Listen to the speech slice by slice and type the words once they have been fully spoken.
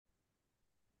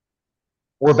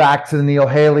We're back to the Neil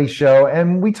Haley Show,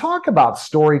 and we talk about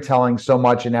storytelling so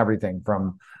much and everything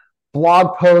from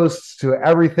blog posts to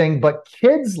everything, but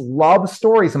kids love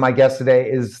stories. And my guest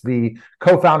today is the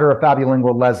co-founder of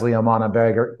FabuLingua, Leslie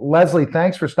Amana-Beggar. Leslie,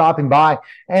 thanks for stopping by.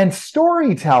 And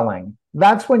storytelling,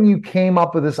 that's when you came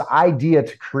up with this idea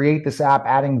to create this app,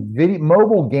 adding video,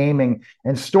 mobile gaming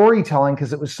and storytelling,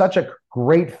 because it was such a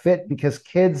great fit because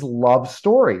kids love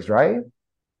stories, right?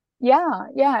 Yeah.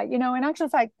 In actual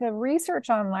fact, the research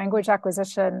on language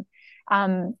acquisition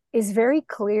is very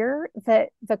clear that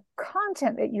the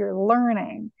content that you're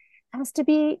learning has to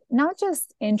be not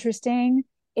just interesting,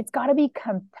 it's got to be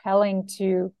compelling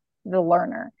to the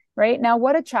learner, right? Now,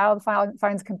 what a child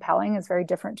finds compelling is very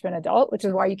different to an adult, which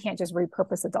is why you can't just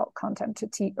repurpose adult content to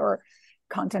teach or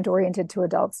content oriented to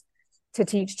adults to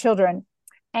teach children.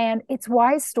 And it's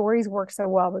why stories work so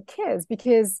well with kids,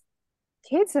 because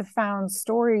kids have found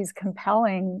stories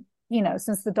compelling,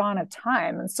 since the dawn of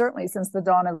time, and certainly since the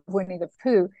dawn of Winnie the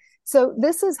Pooh. So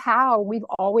this is how we've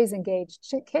always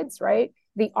engaged kids, right?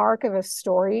 The arc of a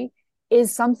story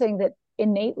is something that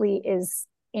innately is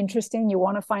interesting. You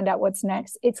want to find out what's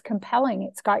next. It's compelling.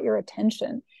 It's got your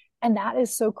attention. And that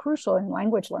is so crucial in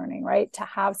language learning, right? To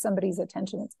have somebody's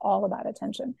attention. It's all about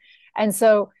attention. And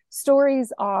so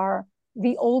stories are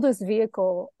the oldest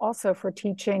vehicle also for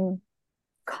teaching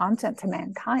content to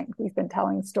mankind. We've been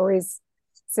telling stories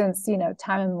since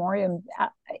time immemorial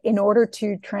in order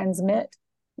to transmit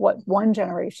what one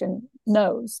generation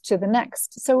knows to the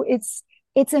next. So it's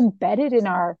embedded in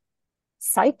our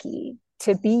psyche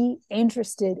to be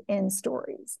interested in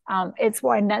stories. It's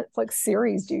why Netflix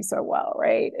series do so well,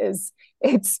 right? It's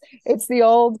the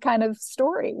old kind of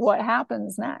story, what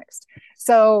happens next.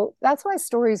 So that's why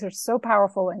stories are so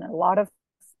powerful in a lot of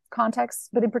contexts,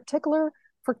 but in particular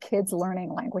for kids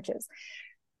learning languages.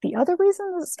 The other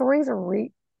reason that stories are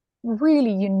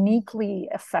really uniquely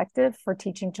effective for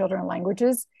teaching children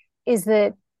languages is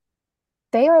that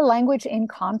they are language in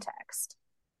context.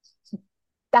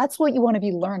 That's what you want to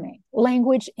be learning,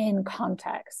 language in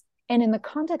context. And in the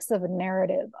context of a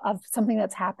narrative, of something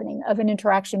that's happening, of an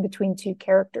interaction between two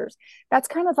characters, that's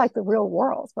kind of like the real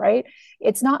world, right?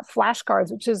 It's not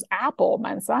flashcards, which is apple,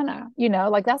 manzana,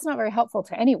 like that's not very helpful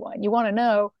to anyone. You want to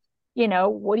know,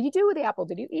 what do you do with the apple?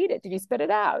 Did you eat it? Did you spit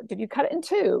it out? Did you cut it in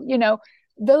two?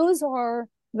 Those are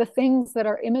the things that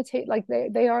are like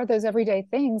they are those everyday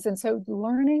things. And so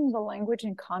learning the language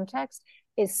in context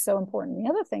is so important. The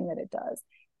other thing that it does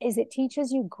is it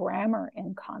teaches you grammar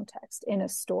in context in a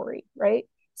story, right?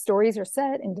 Stories are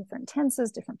said in different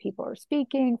tenses, different people are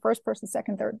speaking, first person,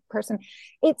 second, third person.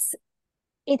 It's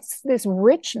this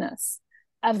richness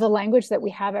of the language that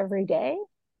we have every day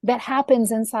that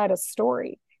happens inside a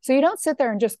story. So you don't sit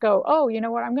there and just go, oh, you know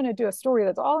what, I'm going to do a story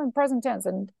that's all in present tense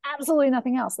and absolutely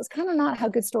nothing else. That's kind of not how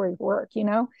good stories work,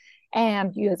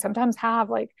 And you sometimes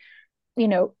have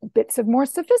bits of more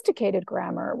sophisticated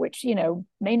grammar, which,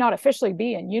 may not officially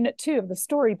be in unit 2 of the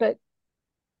story, but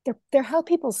they're how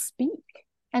people speak.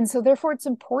 And so therefore it's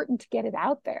important to get it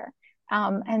out there.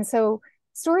 And so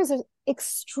stories are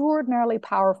extraordinarily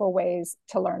powerful ways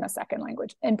to learn a second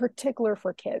language, in particular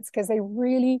for kids, because they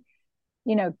really,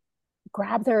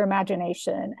 grab their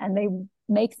imagination and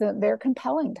they're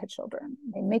compelling to children.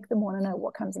 They make them want to know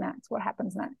what comes next, what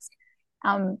happens next.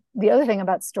 The other thing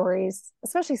about stories,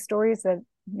 especially stories that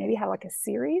maybe have like a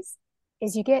series,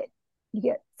 is you get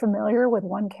familiar with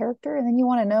one character and then you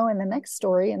want to know in the next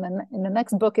story and then in the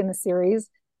next book in the series,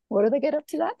 what do they get up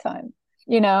to that time?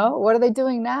 What are they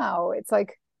doing now? It's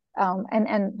like,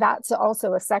 and that's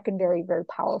also a secondary, very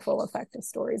powerful effect of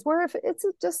stories, where if it's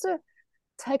just a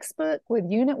textbook with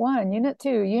unit 1, unit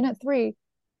 2, unit 3,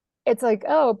 it's like,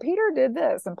 oh, Peter did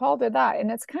this and Paul did that.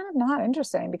 And it's kind of not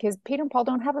interesting because Peter and Paul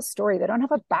don't have a story. They don't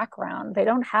have a background. They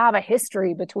don't have a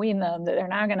history between them that they're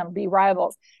not going to be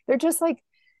rivals. They're just like,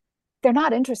 they're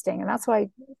not interesting. And that's why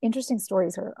interesting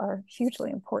stories are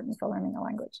hugely important for learning a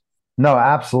language. No,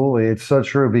 absolutely. It's so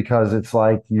true because it's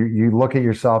like you look at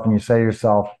yourself and you say to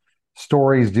yourself,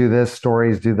 stories do this,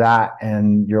 stories do that,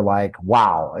 and you're like,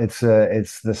 wow, it's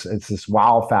this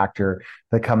wow factor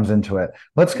that comes into it.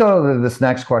 Let's go to this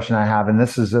next question I have, and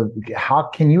this is how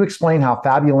can you explain how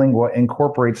FabuLingua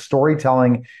incorporates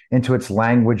storytelling into its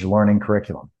language learning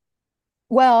curriculum?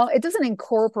 Well, it doesn't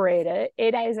incorporate it.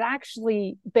 It is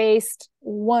actually based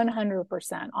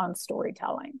 100% on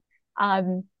storytelling.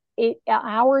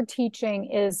 Our teaching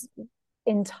is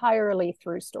entirely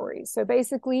through stories. So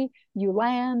basically, you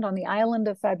land on the island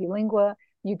of FabuLingua,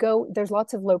 you go, there's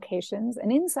lots of locations,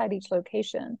 and inside each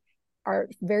location are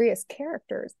various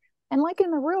characters. And like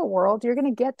in the real world, you're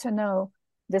going to get to know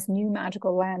this new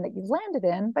magical land that you've landed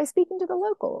in by speaking to the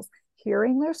locals,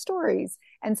 hearing their stories.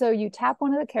 And so you tap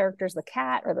one of the characters, the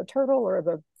cat or the turtle or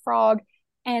the frog,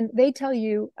 and they tell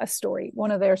you a story,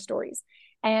 one of their stories.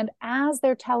 And as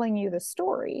they're telling you the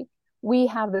story, we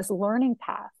have this learning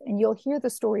path, and you'll hear the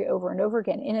story over and over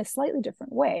again in a slightly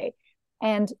different way.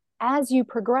 And as you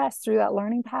progress through that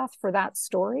learning path for that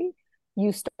story,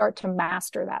 you start to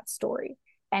master that story.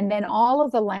 And then all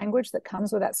of the language that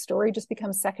comes with that story just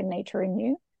becomes second nature in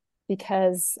you,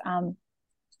 because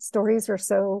stories are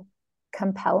so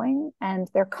compelling and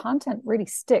their content really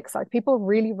sticks. Like, people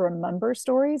really remember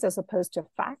stories as opposed to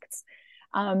facts.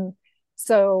 The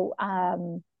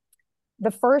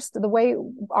way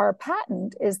our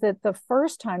patent is that the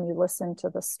first time you listen to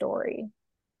the story,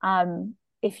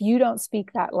 if you don't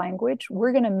speak that language,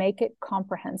 we're going to make it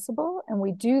comprehensible. And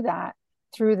we do that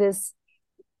through this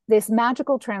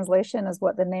magical translation, is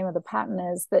what the name of the patent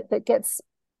is, that gets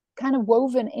kind of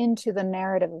woven into the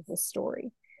narrative of the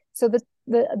story. So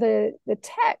the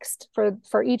text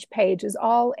for each page is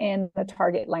all in the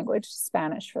target language,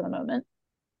 Spanish for the moment.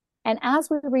 And as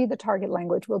we read the target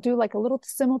language, we'll do like a little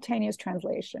simultaneous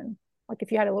translation. Like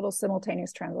if you had a little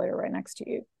simultaneous translator right next to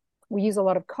you. We use a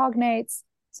lot of cognates.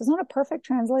 So it's not a perfect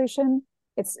translation.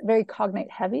 It's very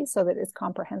cognate heavy so that it's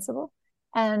comprehensible.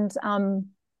 And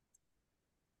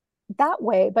that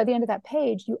way, by the end of that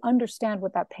page, you understand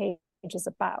what that page is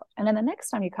about. And then the next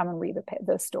time you come and read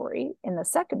the story in the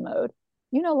second mode,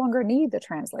 you no longer need the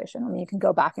translation. I mean, you can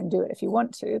go back and do it if you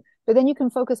want to, but then you can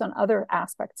focus on other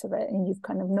aspects of it, and you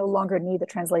kind of no longer need the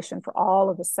translation for all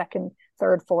of the second,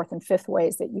 third, fourth, and fifth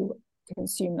ways that you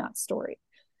consume that story.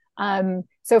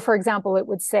 So for example,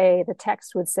 the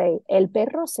text would say, el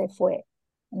perro se fue.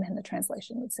 And then the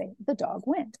translation would say, the dog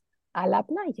went a la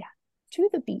playa, to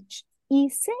the beach, y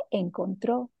se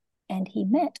encontró, and he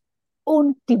met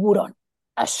un tiburón,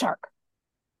 a shark.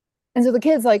 And so the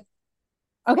kid's like,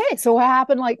 okay, so what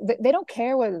happened? Like, they don't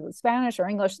care whether it's Spanish or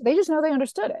English. They just know they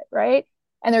understood it, right?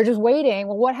 And they're just waiting.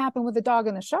 Well, what happened with the dog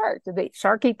and the shark? Did the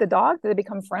shark eat the dog? Did they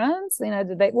become friends?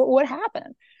 What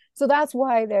happened? So that's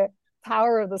why the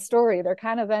power of the story, they're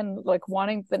kind of then like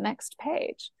wanting the next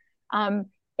page. And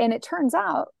it turns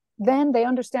out then they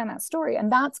understand that story,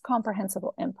 and that's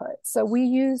comprehensible input. So we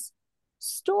use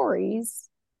stories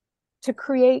to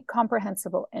create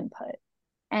comprehensible input.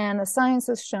 And the science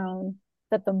has shown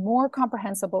that the more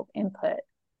comprehensible input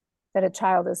that a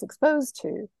child is exposed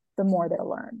to, the more they'll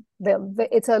learn.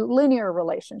 It's a linear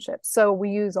relationship. So we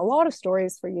use a lot of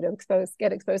stories for you to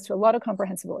get exposed to a lot of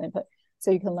comprehensible input so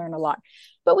you can learn a lot.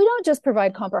 But we don't just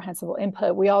provide comprehensible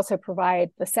input. We also provide,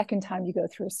 the second time you go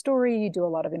through a story, you do a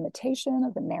lot of imitation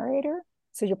of the narrator.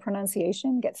 So your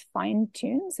pronunciation gets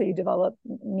fine-tuned. So you develop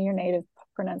near native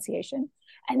pronunciation.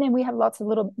 And then we have lots of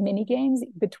little mini games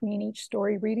between each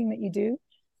story reading that you do,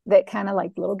 that kind of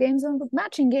like little games of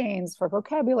matching games for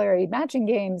vocabulary, matching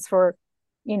games for,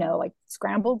 like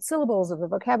scrambled syllables of the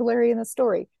vocabulary in the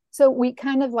story. So we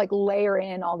kind of like layer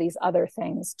in all these other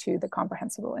things to the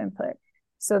comprehensible input,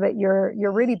 so that you're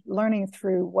really learning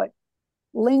through what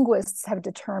linguists have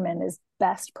determined is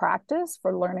best practice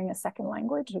for learning a second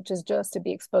language, which is just to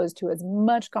be exposed to as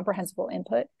much comprehensible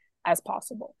input as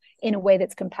possible in a way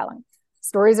that's compelling.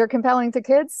 Stories are compelling to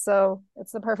kids, so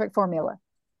it's the perfect formula.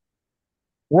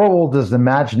 What role does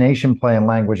imagination play in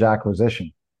language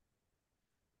acquisition?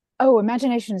 Oh,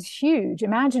 imagination is huge.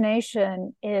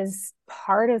 Imagination is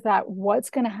part of that. What's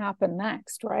going to happen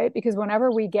next, right? Because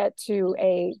whenever we get to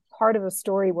a part of a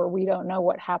story where we don't know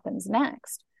what happens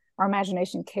next, our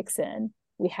imagination kicks in.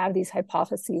 We have these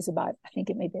hypotheses about, I think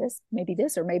it may be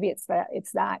this, or maybe it's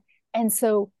that. And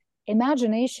so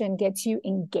imagination gets you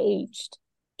engaged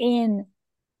in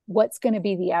what's going to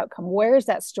be the outcome. Where is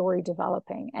that story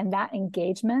developing? And that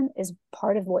engagement is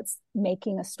part of what's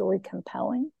making a story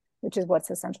compelling, which is what's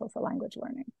essential for language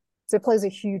learning. So it plays a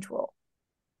huge role.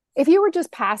 If you were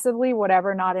just passively,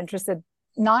 not interested,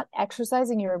 not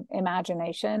exercising your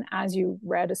imagination as you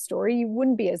read a story, you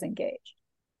wouldn't be as engaged.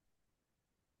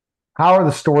 How are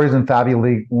the stories in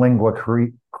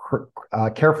FabuLingua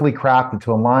carefully crafted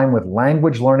to align with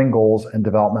language learning goals and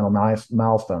developmental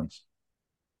milestones?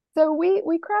 So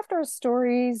we craft our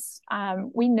stories.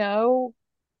 We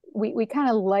kind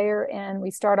of layer in.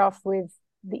 We start off with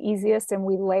the easiest, and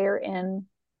we layer in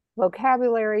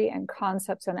vocabulary and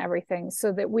concepts and everything,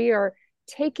 so that we are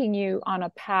taking you on a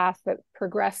path that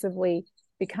progressively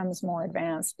becomes more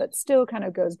advanced, but still kind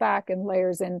of goes back and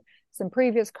layers in some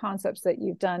previous concepts that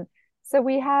you've done. So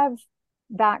we have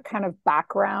that kind of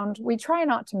background. We try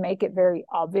not to make it very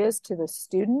obvious to the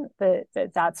student that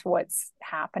that's what's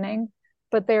happening,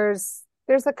 but there's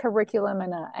a curriculum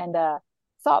and a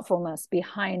thoughtfulness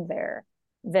behind there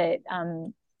that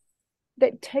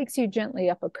takes you gently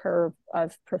up a curve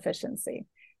of proficiency.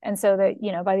 And so that,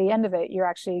 by the end of it, you're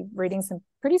actually reading some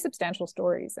pretty substantial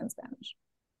stories in Spanish.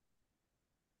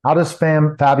 How does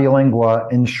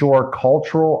FabuLingua ensure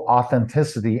cultural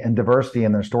authenticity and diversity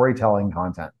in their storytelling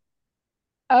content?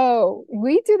 Oh,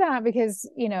 we do that because,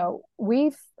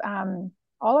 we've,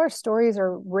 all our stories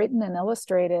are written and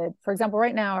illustrated. For example,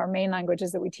 right now, our main language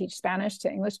is that we teach Spanish to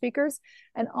English speakers,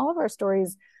 and all of our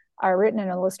stories are written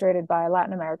and illustrated by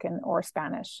Latin American or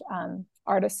Spanish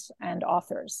artists and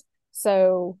authors.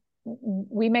 So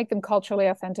we make them culturally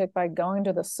authentic by going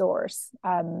to the source.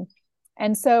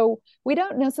 And so we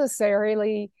don't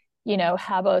necessarily,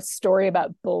 have a story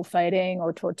about bullfighting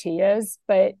or tortillas,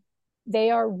 but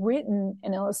they are written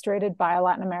and illustrated by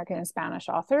Latin American and Spanish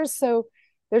authors. So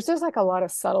there's just like a lot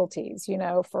of subtleties,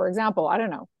 for example, I don't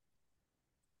know,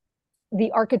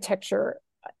 the architecture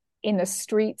in the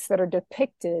streets that are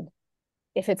depicted,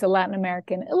 if it's a Latin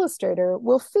American illustrator,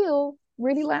 will feel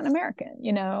really Latin American,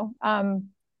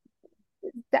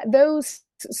 those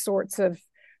sorts of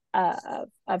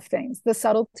things, the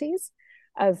subtleties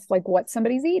of like what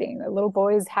somebody's eating. The little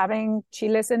boy is having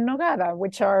chiles en nogada,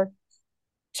 which are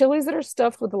chilies that are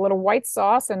stuffed with a little white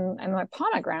sauce and like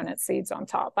pomegranate seeds on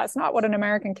top. That's not what an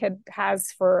American kid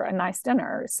has for a nice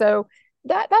dinner. So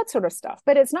that sort of stuff.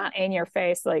 But it's not in your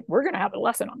face, like we're going to have a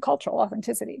lesson on cultural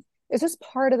authenticity. It's just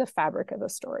part of the fabric of the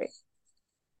story.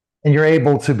 And you're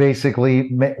able to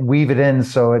basically weave it in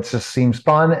so it just seems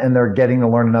fun and they're getting to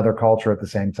learn another culture at the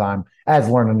same time as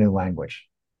learn a new language.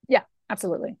 Yeah,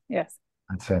 absolutely. Yes.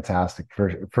 That's fantastic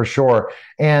for sure.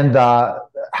 And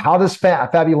how does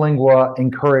FabuLingua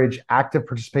encourage active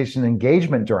participation and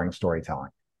engagement during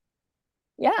storytelling?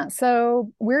 Yeah,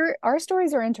 so our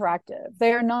stories are interactive.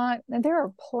 They are not, and there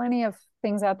are plenty of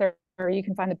things out there where you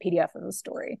can find a PDF of the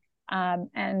story.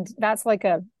 And that's like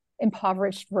a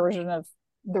impoverished version of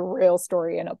the real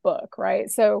story in a book, right?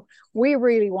 So we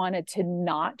really wanted to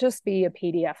not just be a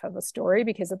PDF of a story,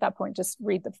 because at that point, just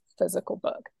read the physical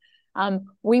book.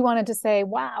 We wanted to say,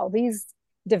 wow, these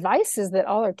devices that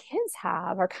all our kids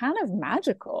have are kind of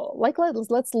magical. Like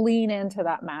let's lean into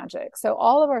that magic. So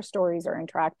all of our stories are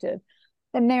interactive.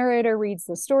 The narrator reads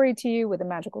the story to you with a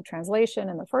magical translation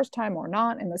in the first time or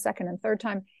not in the second and third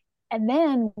time. And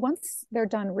then once they're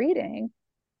done reading,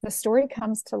 the story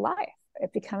comes to life.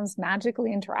 It becomes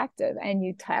magically interactive, and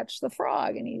you touch the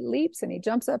frog and he leaps and he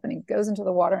jumps up and he goes into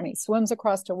the water and he swims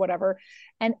across to whatever.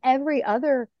 And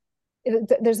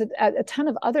there's a ton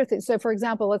of other things. So for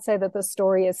example, let's say that the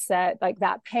story is set, like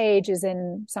that page is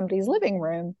in somebody's living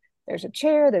room. There's a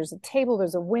chair, there's a table,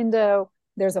 there's a window,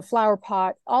 there's a flower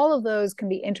pot. All of those can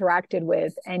be interacted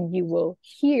with, and you will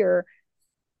hear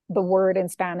the word in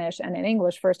Spanish and in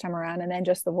English first time around, and then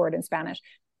just the word in Spanish.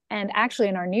 And actually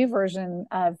in our new version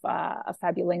of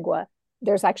FabuLingua,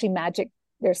 there's actually magic.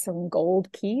 There's some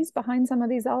gold keys behind some of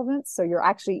these elements. So you're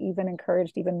actually even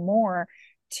encouraged even more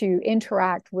to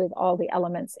interact with all the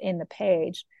elements in the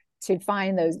page to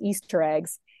find those Easter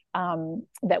eggs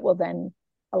that will then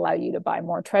allow you to buy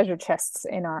more treasure chests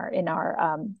in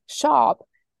our shop,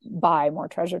 buy more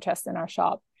treasure chests in our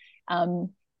shop.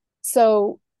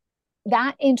 So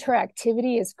that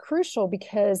interactivity is crucial,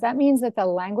 because that means that the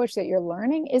language that you're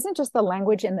learning isn't just the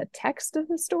language in the text of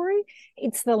the story,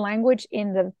 it's the language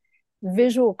in the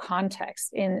visual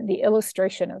context, in the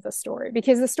illustration of the story.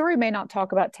 Because the story may not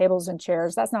talk about tables and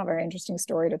chairs. That's not a very interesting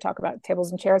story to talk about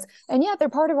tables and chairs, and yet they're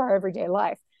part of our everyday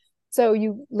life. So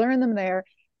you learn them there,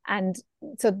 and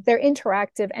so they're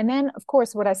interactive. And then of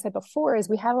course what I said before is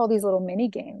we have all these little mini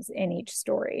games in each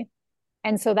story.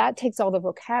 And so that takes all the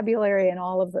vocabulary and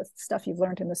all of the stuff you've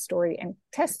learned in the story and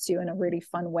tests you in a really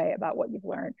fun way about what you've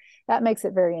learned. That makes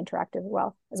it very interactive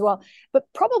as well. But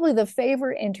probably the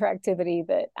favorite interactivity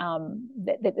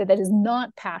that is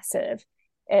not passive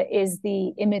is the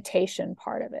imitation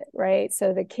part of it, right?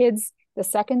 So the kids, the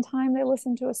second time they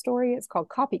listen to a story, it's called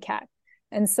copycat.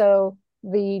 And so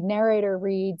the narrator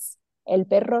reads, El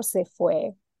perro se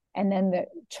fue. And then the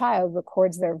child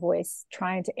records their voice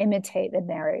trying to imitate the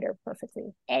narrator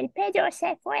perfectly. El perro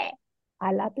se fue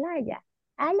a la playa,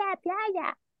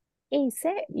 y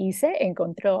se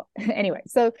encontró. Anyway,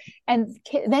 so, and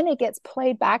then it gets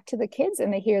played back to the kids,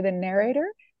 and they hear the narrator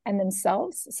and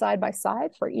themselves side by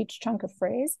side for each chunk of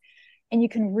phrase. And you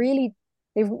can really,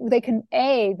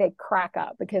 they crack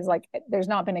up, because like there's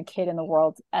not been a kid in the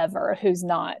world ever who's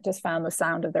not just found the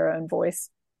sound of their own voice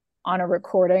on a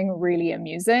recording really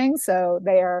amusing. So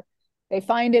they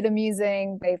find it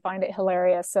amusing, they find it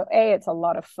hilarious. So it's a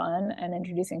lot of fun, and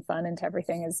introducing fun into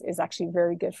everything is actually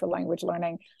very good for language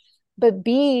learning. but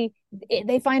B,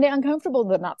 they find it uncomfortable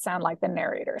to not sound like the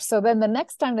narrator. So then the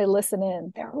next time they listen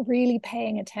in, they're really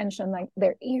paying attention, like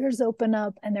their ears open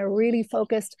up and they're really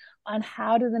focused on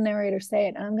how did the narrator say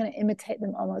it, and I'm going to imitate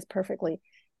them almost perfectly.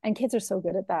 And kids are so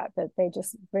good at that they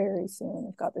just very soon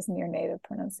have got this near native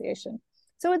pronunciation.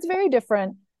 So it's very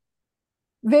different,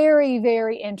 very,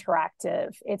 very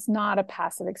interactive. It's not a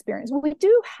passive experience. We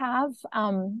do have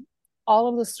all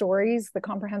of the stories, the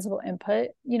comprehensible input.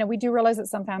 We do realize that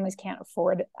some families can't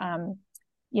afford, the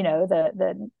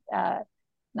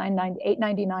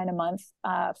 $8.99 a month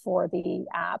for the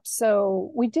app.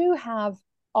 So we do have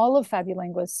all of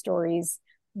FabuLingua's stories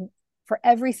for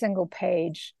every single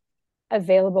page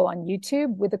available on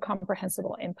YouTube with the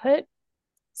comprehensible input.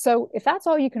 So if that's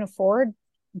all you can afford,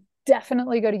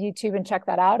 definitely go to YouTube and check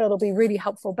that out. It'll be really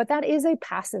helpful. But that is a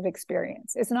passive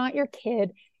experience. It's not your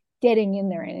kid getting in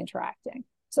there and interacting.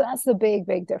 So that's the big,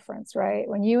 big difference, right?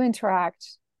 When you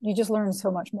interact, you just learn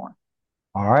so much more.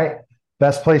 All right.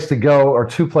 Best place to go, or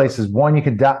two places. One, you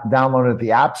can download it at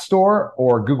the App Store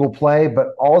or Google Play,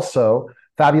 but also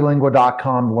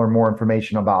FabuLingua.com to learn more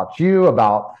information about you,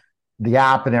 about the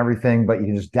app and everything. But you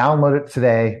can just download it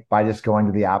today by just going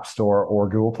to the App Store or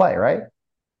Google Play, right?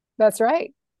 That's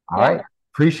right. All right.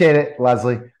 Appreciate it,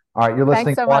 Leslie. All right. You're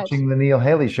listening to Watching the Neil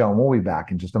Haley Show, and we'll be back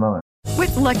in just a moment.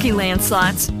 With Lucky Land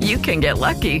Slots, you can get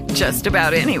lucky just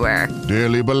about anywhere.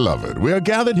 Dearly beloved, we are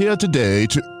gathered here today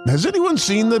to... Has anyone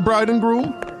seen the bride and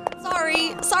groom?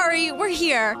 Sorry, we're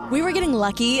here. We were getting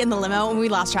lucky in the limo and we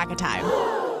lost track of time.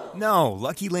 No,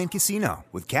 Lucky Land Casino,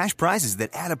 with cash prizes that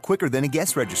add up quicker than a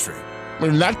guest registry.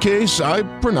 In that case, I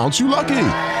pronounce you lucky.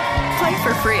 Play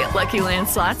for free at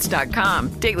LuckyLandSlots.com.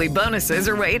 Daily bonuses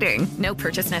are waiting. No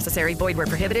purchase necessary. Void where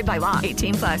prohibited by law.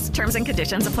 18+. Terms and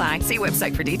conditions apply. See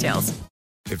website for details.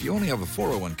 If you only have a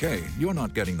 401k, you're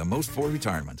not getting the most for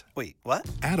retirement. Wait, what?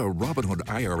 Add a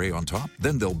Robinhood IRA on top,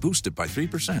 then they'll boost it by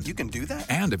 3%. You can do that?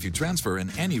 And if you transfer in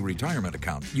any retirement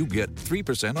account, you get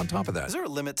 3% on top of that. Is there a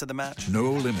limit to the match?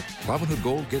 No limit. Robinhood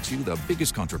Gold gets you the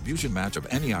biggest contribution match of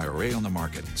any IRA on the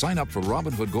market. Sign up for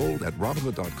Robinhood Gold at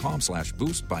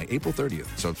Robinhood.com/boost by April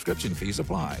 30th. Subscription fees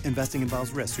apply. Investing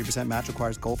involves risk. 3% match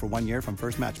requires gold for 1 year from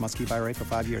first match. Must keep IRA for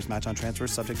 5 years. Match on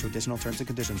transfers subject to additional terms and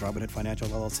conditions. Robinhood Financial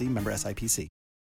LLC. Member SIPC.